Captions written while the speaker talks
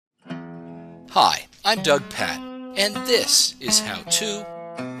Hi, I'm Doug Pat, and this is How to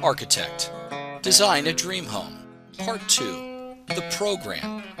Architect. Design a Dream Home, Part 2, the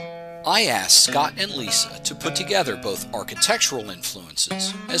program. I asked Scott and Lisa to put together both architectural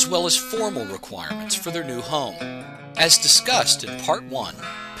influences as well as formal requirements for their new home. As discussed in Part 1,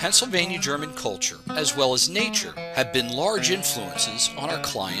 Pennsylvania German culture as well as nature have been large influences on our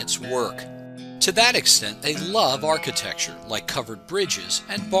clients' work. To that extent, they love architecture like covered bridges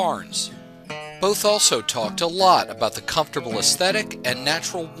and barns. Both also talked a lot about the comfortable aesthetic and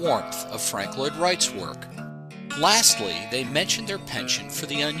natural warmth of Frank Lloyd Wright's work. Lastly, they mentioned their penchant for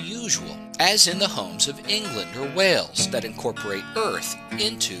the unusual, as in the homes of England or Wales that incorporate earth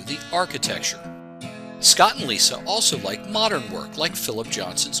into the architecture. Scott and Lisa also like modern work like Philip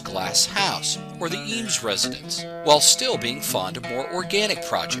Johnson's Glass House or the Eames residence, while still being fond of more organic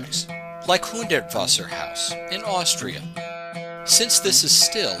projects like Hundertwasser House in Austria. Since this is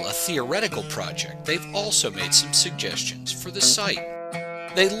still a theoretical project, they've also made some suggestions for the site.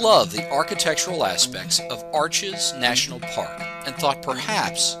 They love the architectural aspects of Arches National Park and thought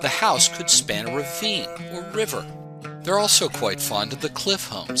perhaps the house could span a ravine or river. They're also quite fond of the cliff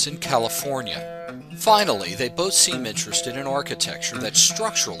homes in California. Finally, they both seem interested in architecture that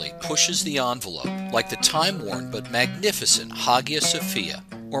structurally pushes the envelope, like the time-worn but magnificent Hagia Sophia,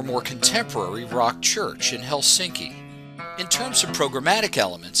 or more contemporary rock church in Helsinki. In terms of programmatic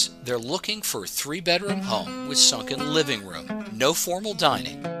elements, they're looking for a 3-bedroom home with sunken living room, no formal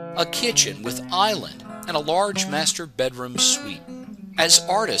dining, a kitchen with island, and a large master bedroom suite. As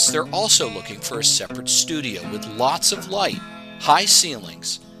artists, they're also looking for a separate studio with lots of light, high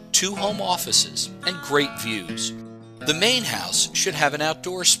ceilings, 2 home offices, and great views. The main house should have an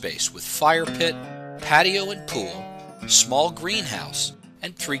outdoor space with fire pit, patio and pool, small greenhouse,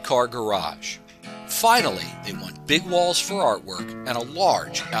 and 3-car garage. Finally, they want big walls for artwork and a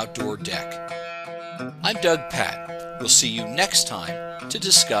large outdoor deck. I'm Doug Pat. We'll see you next time to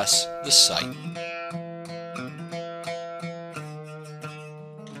discuss the site.